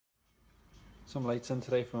Some lights in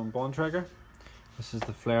today from Bontrager. This is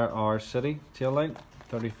the Flare R City tail light,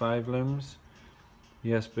 35 looms,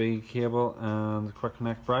 USB cable and quick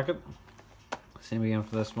connect bracket. Same again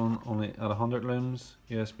for this one, only at 100 looms,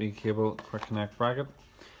 USB cable, quick connect bracket.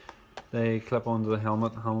 They clip onto the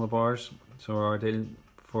helmet handlebars, so are ideal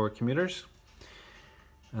for commuters.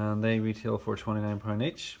 And they retail for £29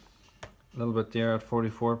 each. A little bit dear at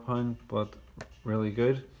 £44, but really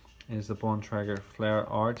good is the Bontrager Flare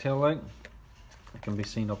R tail light. It can be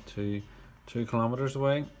seen up to 2 kilometers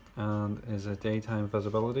away and is a daytime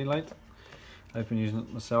visibility light. I've been using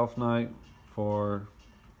it myself now for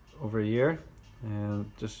over a year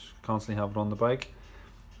and just constantly have it on the bike.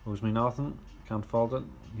 Owes me nothing, can't fault it.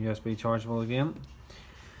 USB chargeable again.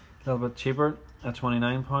 A little bit cheaper at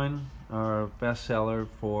 £29. Our best seller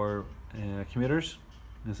for commuters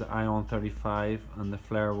is the ION 35 and the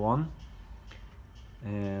Flare 1.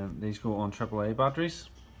 And these go on AAA batteries,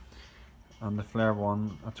 and the Flare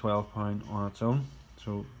 1 at £12 on its own.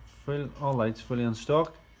 So all lights fully in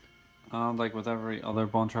stock, and like with every other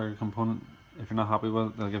Bontrager component, if you're not happy with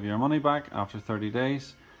it, they'll give you your money back after 30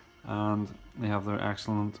 days, and they have their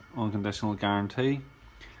excellent unconditional guarantee.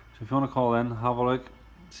 So if you want to call in, have a look,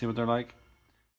 see what they're like.